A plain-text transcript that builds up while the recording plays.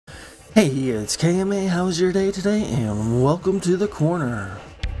Hey, it's KMA, how's your day today? And welcome to the Korner.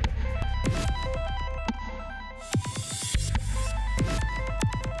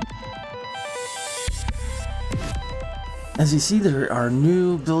 As you see, there are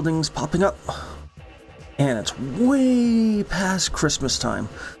new buildings popping up, and it's way past Christmas time.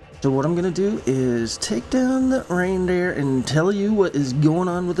 So what I'm going to do is take down the reindeer and tell you what is going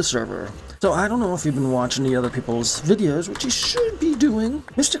on with the server. So I don't know if you've been watching the other people's videos, which you should be doing.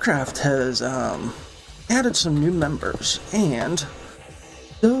 Mysticraft has added some new members, and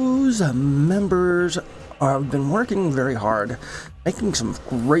those members have been working very hard, making some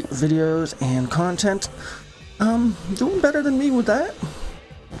great videos and content. Doing better than me with that.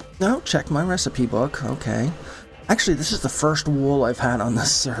 Now check my recipe book. Okay. Actually, this is the first wool I've had on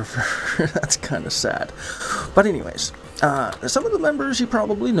this server. That's kind of sad. But anyways, some of the members you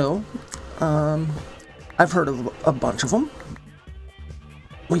probably know. I've heard of a bunch of them.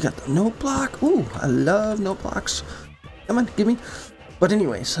 We got the note block. Ooh, I love note blocks. Come on, give me. But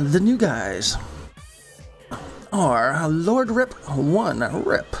anyways, the new guys are Lord Rip 1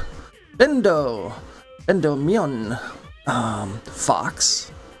 Rip, Bendo Mion,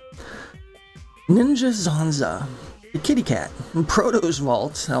 Fox, Ninja Zonza, the kitty cat, and Proto's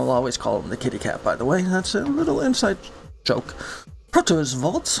Vault. I'll always call him the kitty cat, by the way. That's a little inside joke. Proto's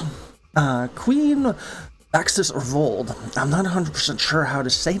Vault, Queen Baxis or Vold. I'm not 100% sure how to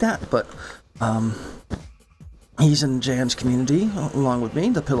say that, but he's in Jan's community along with me,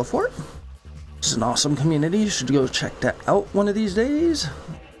 the Pillow Fort. It's an awesome community. You should go check that out one of these days.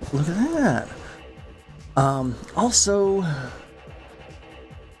 Look at that. Also,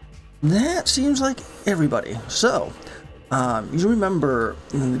 that seems like everybody. So, you remember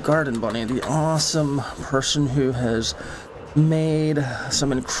the Garden Bunny, the awesome person who has made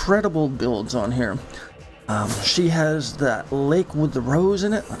some incredible builds on here. She has that lake with the rose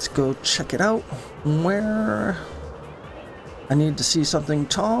in it. Let's go check it out. Where? I need to see something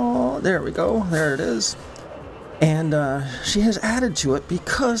tall. There we go. There it is. And she has added to it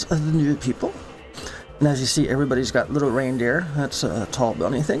because of the new people. And as you see, everybody's got little reindeer. That's a tall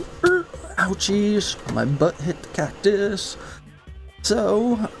bunny thing. Ouchies, my butt hit the cactus.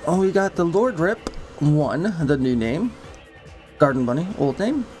 So, we got the Lord Rip 1, the new name. Garden Bunny, old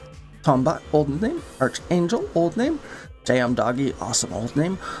name. Tombot, old name. Archangel, old name. Damn Doggy, awesome old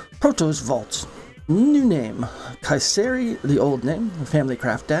name. Proto's Vault, new name. Kaiseri, the old name. Family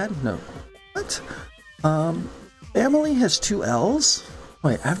Craft Dad, no. What? Family has 2 L's?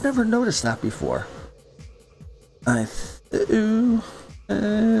 Wait, I've never noticed that before. I don't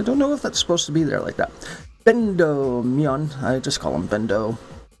know if that's supposed to be there like that. Bendo Mion, I just call him Bendo.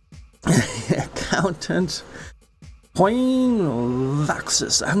 Accountant. Queen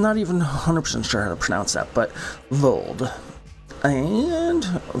Vaxis, I'm not even 100% sure how to pronounce that, but Vold. And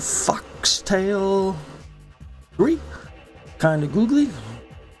Foxtail 3, kinda googly.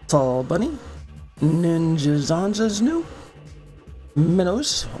 Tall Bunny. Ninja Zonza's new.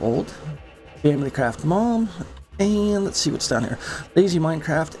 Minnows, old. Family Craft Mom. And let's see what's down here. Lazy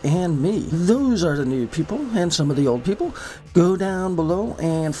Minecraft and me. Those are the new people and some of the old people. Go down below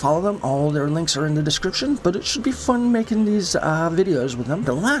and follow them. All their links are in the description, but it should be fun making these videos with them.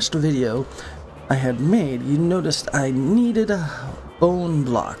 The last video I had made, you noticed I needed bone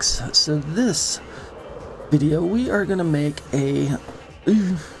blocks. So this video, we are going to make a...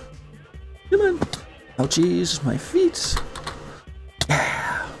 come on. Ouchies, my feet.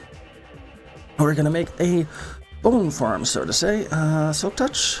 Yeah. We're going to make a bone farm, so to say. Silk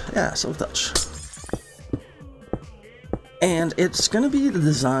Touch? Yeah, Silk Touch. And it's going to be the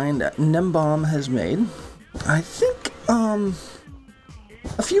design that Nembomb has made. I think,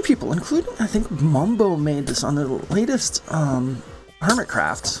 a few people, including, I think, Mumbo made this on the latest,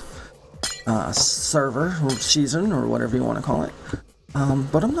 Hermitcraft, server, or season, or whatever you want to call it.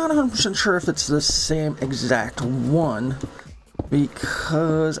 But I'm not 100% sure if it's the same exact one,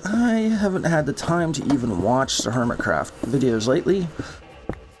 because I haven't had the time to even watch the Hermitcraft videos lately.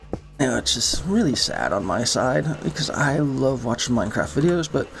 And it's just really sad on my side, because I love watching Minecraft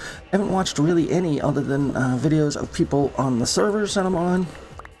videos, but I haven't watched really any other than videos of people on the servers that I'm on.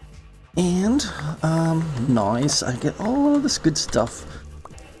 And, nice, I get all of this good stuff.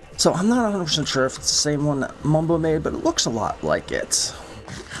 So I'm not 100% sure if it's the same one that Mumbo made, but it looks a lot like it.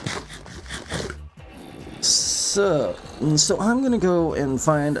 So I'm gonna go and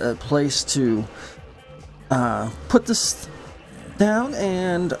find a place to put this down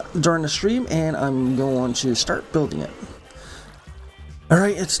and during the stream, and I'm going to start building it.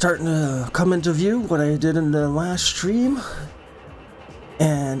 Alright, it's starting to come into view what I did in the last stream.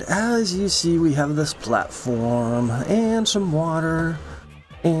 And as you see, we have this platform and some water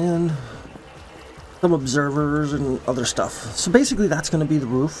and some observers and other stuff. So basically that's going to be the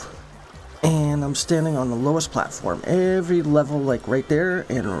roof. And I'm standing on the lowest platform. Every level, like right there,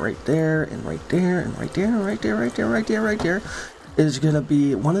 and right there, and right there, and right there, and right there, right there, right there, right there, is going to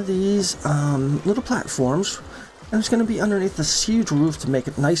be one of these little platforms. And it's going to be underneath this huge roof to make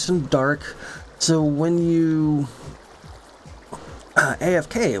it nice and dark. So when you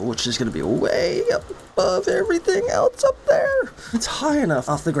AFK, which is going to be way up above everything else up there, it's high enough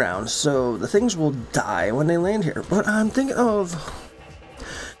off the ground, so the things will die when they land here. But I'm thinking of...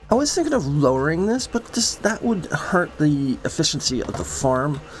 I was thinking of lowering this, but that would hurt the efficiency of the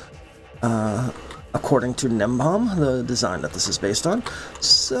farm, according to Nembomb, the design that this is based on.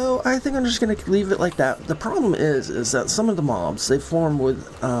 So I think I'm just going to leave it like that. The problem is that some of the mobs, they form with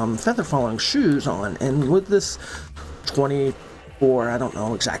feather falling shoes on, and with this 24, I don't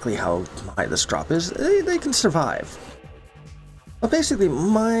know exactly how high this drop is, they can survive. But basically,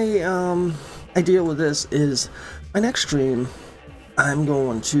 my idea with this is my next stream, I'm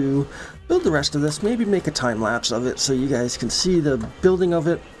going to build the rest of this, maybe make a time-lapse of it so you guys can see the building of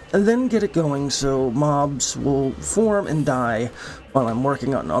it, and then get it going so mobs will form and die while I'm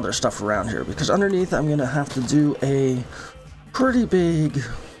working on other stuff around here. Because underneath I'm going to have to do a pretty big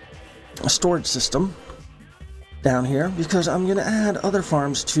storage system down here, because I'm going to add other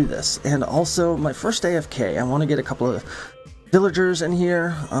farms to this. And also, my first AFK, I want to get a couple of villagers in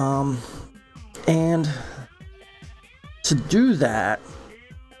here, and... to do that,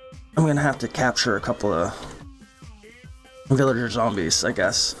 I'm going to have to capture a couple of villager zombies, I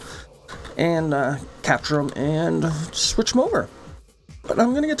guess, and capture them and switch them over. But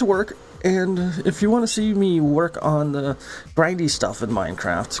I'm going to get to work, and if you want to see me work on the grindy stuff in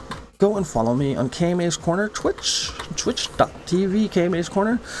Minecraft, go and follow me on KMAs Korner, twitch.tv KMAs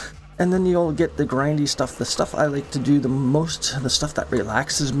Korner, and then you'll get the grindy stuff, the stuff I like to do the most, the stuff that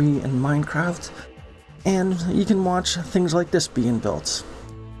relaxes me in Minecraft. And you can watch things like this being built.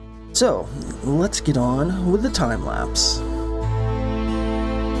 So, let's get on with the time-lapse.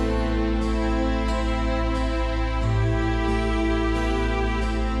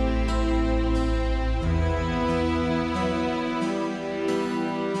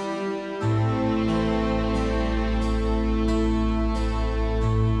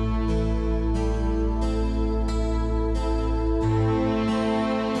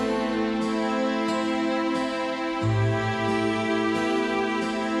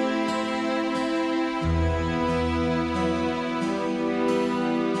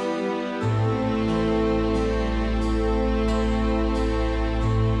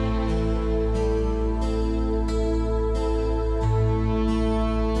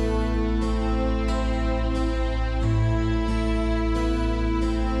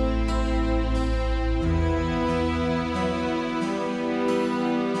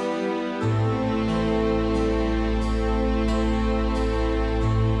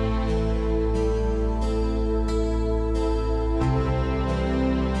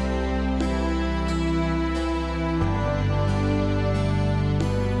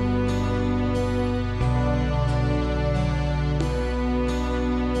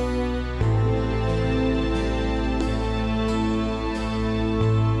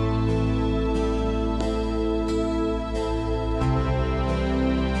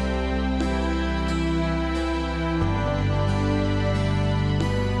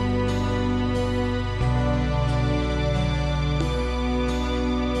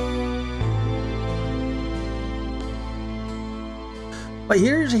 But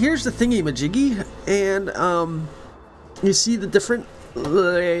here's the thingy-majiggy, and you see the different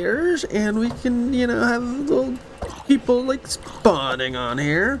layers, and we can, you know, have little people like spawning on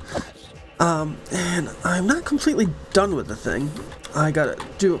here. And I'm not completely done with the thing. I gotta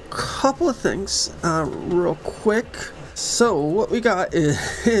do a couple of things real quick. So what we got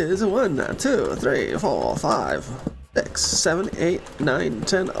is 1, 2, 3, 4, 5, 6, 7, 8, 9,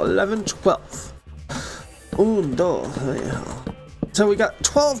 10, 11, 12. 1, 2, 3. So we got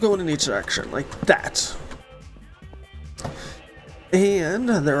 12 going in each direction, like that. And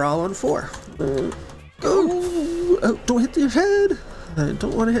they're all on 4. Oh, don't hit your head. I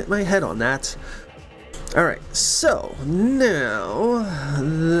don't want to hit my head on that. Alright, so now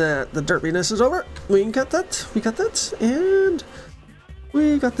that the derpiness is over, we can cut that. We got that, and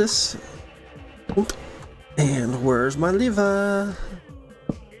we got this. And where's my lever?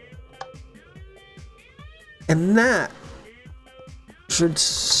 And that should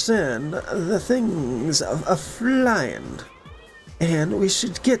send the things a-flying. And we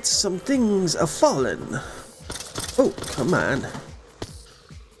should get some things a-falling. Oh, come on.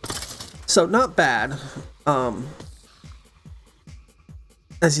 So, not bad.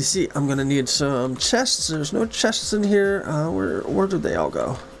 As you see, I'm gonna need some chests. There's no chests in here. Where did they all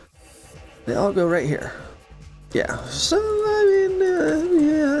go? They all go right here. Yeah, so I mean,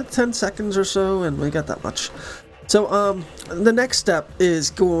 yeah, 10 seconds or so, and we got that much. So, the next step is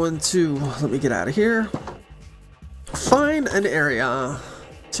going to, let me get out of here, find an area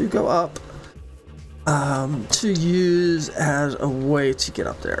to go up, to use as a way to get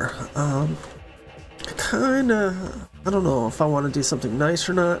up there. Kinda, I don't know if I want to do something nice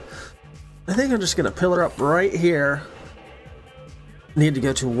or not. I think I'm just gonna pillar up right here. Need to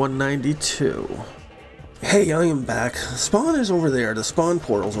go to 192. Hey, I am back. Spawn is over there. The spawn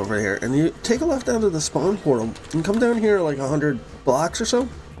portal's over here. And you take a left out of the spawn portal and come down here like 100 blocks or so.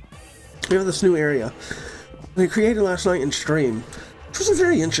 We have this new area. We created last night in stream. It was a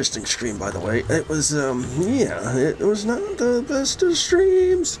very interesting stream, by the way. It was, yeah, it was not the best of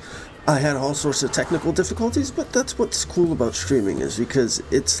streams. I had all sorts of technical difficulties, but that's what's cool about streaming, is because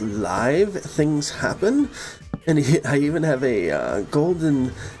it's live, things happen. And I even have a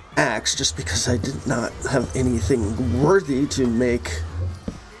golden axe just because I did not have anything worthy to make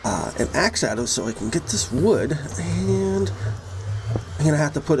an axe out of, so I can get this wood. And I'm gonna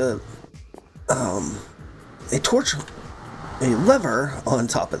have to put a torch, a lever on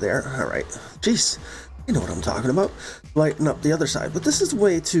top of there. All right, jeez, you know what I'm talking about. Lighten up the other side. But this is the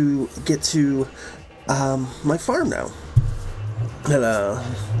way to get to my farm now. At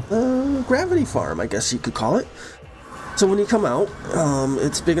a gravity farm, I guess you could call it. So when you come out,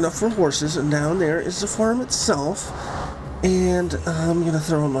 it's big enough for horses, and down there is the farm itself. And I'm gonna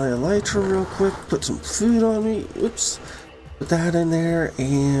throw in my elytra real quick, put some food on me. Oops, put that in there,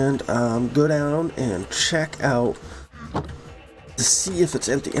 and go down and check out to see if it's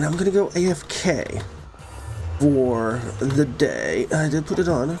empty. And I'm gonna go AFK for the day. I did put it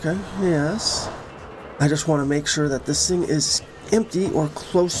on. Okay, yes. I just want to make sure that this thing is empty or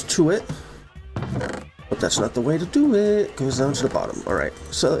close to it. But that's not the way to do it. It goes down to the bottom. Alright,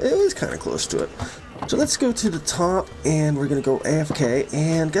 so it was kind of close to it. So let's go to the top, and we're going to go AFK.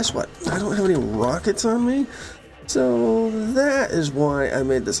 And guess what? I don't have any rockets on me. So that is why I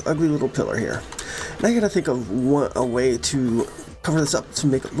made this ugly little pillar here. And I got to think of a way to cover this up to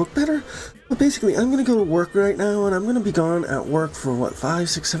make it look better. But basically, I'm going to go to work right now, and I'm going to be gone at work for what, 5,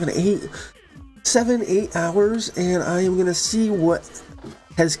 6, 7, 8 hours, and I am going to see what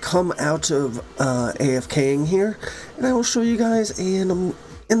has come out of AFKing here, and I will show you guys in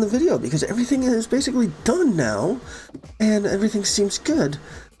the video, because everything is basically done now, and everything seems good.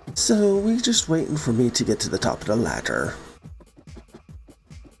 So we're just waiting for me to get to the top of the ladder.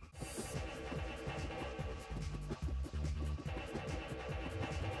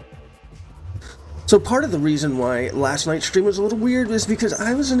 So part of the reason why last night's stream was a little weird is because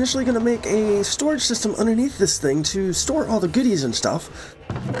I was initially going to make a storage system underneath this thing to store all the goodies and stuff,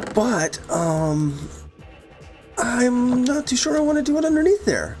 but I'm not too sure I want to do it underneath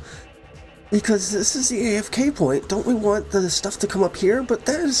there, because this is the AFK point. Don't we want the stuff to come up here? But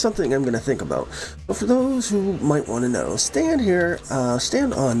that is something I'm going to think about. But for those who might want to know, stand here,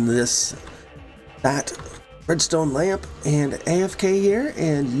 stand on that redstone lamp and AFK here,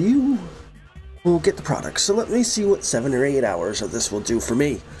 and you we'll get the product. So let me see what 7 or 8 hours of this will do for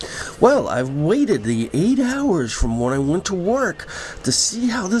me. Well, I've waited the 8 hours from when I went to work to see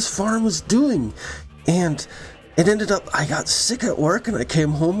how this farm was doing. And it ended up, I got sick at work and I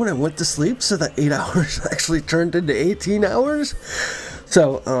came home and I went to sleep, so that 8 hours actually turned into 18 hours.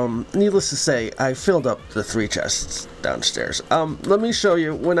 So, needless to say, I filled up the 3 chests downstairs. Let me show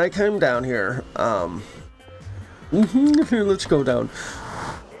you, when I came down here, here, let's go down.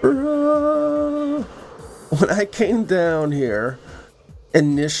 When I came down here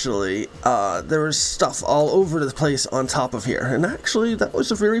initially, there was stuff all over the place on top of here, and actually that was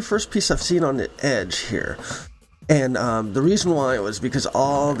the very first piece I've seen on the edge here. And the reason why was because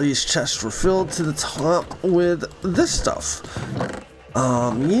all these chests were filled to the top with this stuff.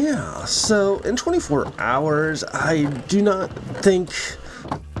 Yeah, so in 24 hours, I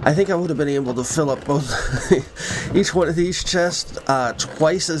think I would have been able to fill up both each one of these chests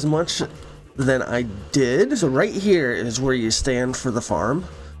twice as much than I did. So right here is where you stand for the farm.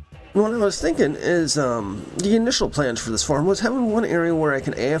 And what I was thinking is the initial plans for this farm was having one area where I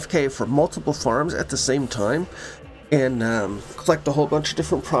can AFK for multiple farms at the same time and collect a whole bunch of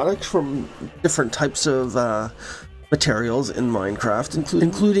different products from different types of materials in Minecraft,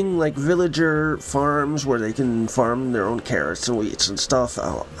 including like villager farms where they can farm their own carrots and wheats and stuff,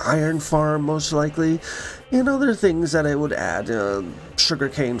 iron farm most likely, and other things that I would add,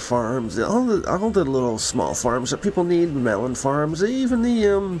 sugarcane farms, all the little small farms that people need, melon farms, even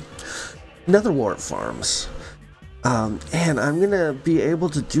the nether wart farms. And I'm gonna be able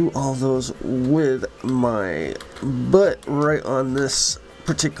to do all those with my butt right on this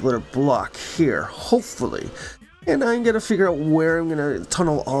particular block here, hopefully. And I'm gonna figure out where I'm gonna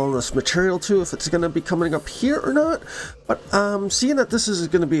tunnel all this material to, if it's gonna be coming up here or not. But seeing that this is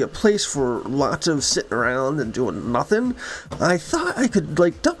gonna be a place for lots of sitting around and doing nothing, I thought I could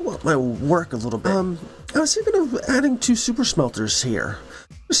like double up my work a little bit. I was thinking of adding 2 super smelters here.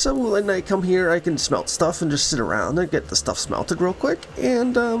 So when I come here, I can smelt stuff and just sit around and get the stuff smelted real quick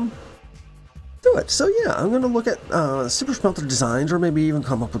and do it. So yeah, I'm going to look at super smelter designs, or maybe even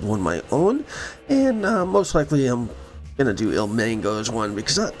come up with one of my own. And most likely I'm going to do Ilmango's one,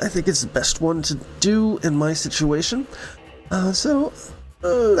 because I think it's the best one to do in my situation. So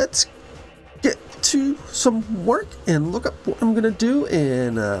let's get to some work and look up what I'm going to do,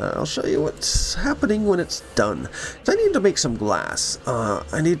 and I'll show you what's happening when it's done. So I need to make some glass.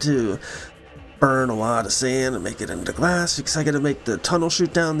 I need to burn a lot of sand and make it into glass, because I got to make the tunnel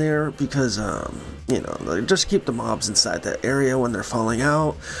chute down there, because you know, just keep the mobs inside that area when they're falling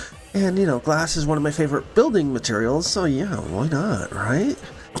out. And you know, glass is one of my favorite building materials, so yeah, why not, right?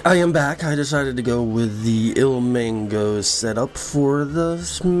 I am back. I decided to go with the Ilmango setup for the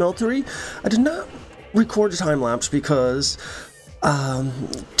smeltery. I did not record a time lapse because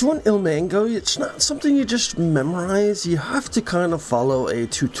doing Ilmango, it's not something you just memorize. You have to kind of follow a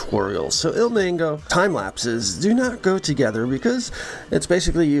tutorial. So Ilmango time lapses do not go together, because it's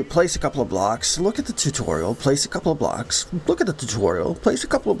basically you place a couple of blocks, look at the tutorial, place a couple of blocks, look at the tutorial, place a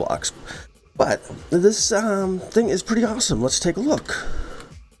couple of blocks. But this thing is pretty awesome. Let's take a look.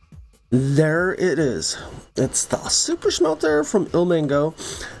 There it is. It's the super smelter from Ilmango.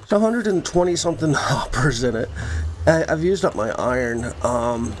 It's 120 something hoppers in it. I've used up my iron,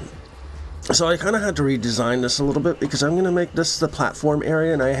 so I kind of had to redesign this a little bit, because I'm going to make this the platform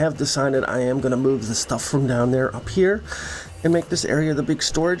area, and I have decided I am going to move the stuff from down there up here and make this area the big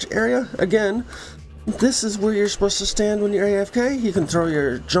storage area. Again, this is where you're supposed to stand when you're AFK. You can throw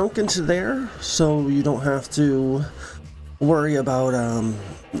your junk into there, so you don't have to worry about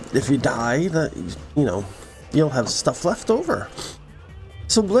if you die, that, you know, you'll have stuff left over.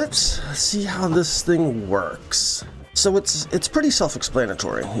 So let's see how this thing works. So it's pretty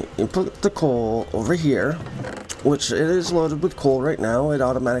self-explanatory. You put the coal over here, which it is loaded with coal right now. It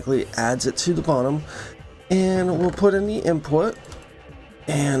automatically adds it to the bottom, and we'll put in the input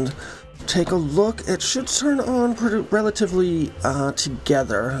and take a look. It should turn on pretty relatively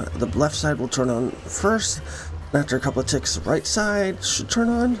together. The left side will turn on first. After a couple of ticks, the right side should turn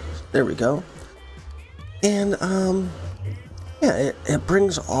on. There we go. And yeah, it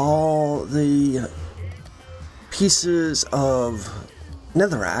brings all the pieces of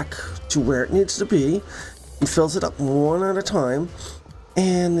netherrack to where it needs to be, and fills it up one at a time.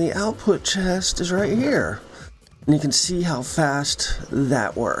 And the output chest is right here, and you can see how fast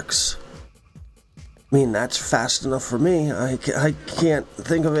that works. I mean, that's fast enough for me. I can't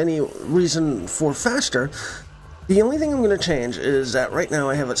think of any reason for faster. The only thing I'm going to change is that right now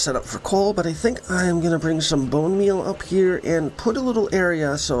I have it set up for coal, but I think I'm going to bring some bone meal up here and put a little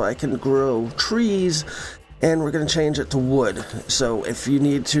area so I can grow trees, and we're going to change it to wood. So if you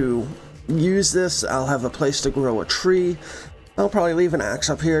need to use this, I'll have a place to grow a tree. I'll probably leave an axe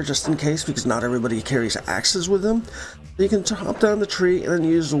up here just in case, because not everybody carries axes with them. You can chop down the tree and then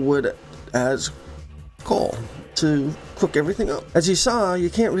use the wood as coal to cook everything up. As you saw, you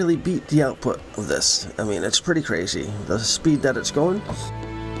can't really beat the output of this. I mean, it's pretty crazy, the speed that it's going.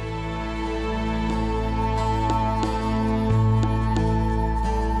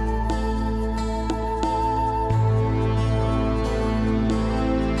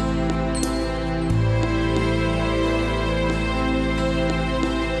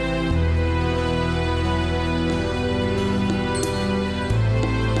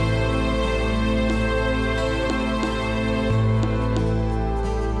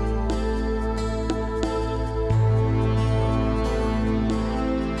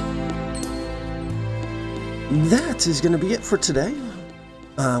 That is going to be it for today.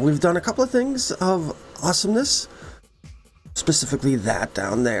 We've done a couple of things of awesomeness, specifically that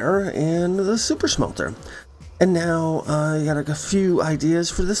down there and the super smelter. And now I got a few ideas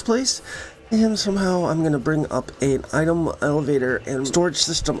for this place, and somehow I'm going to bring up an item elevator and storage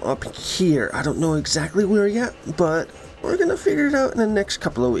system up here. I don't know exactly where yet, but we're going to figure it out in the next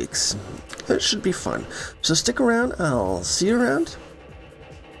couple of weeks. It should be fun. So stick around. I'll see you around.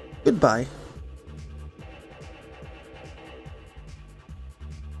 Goodbye.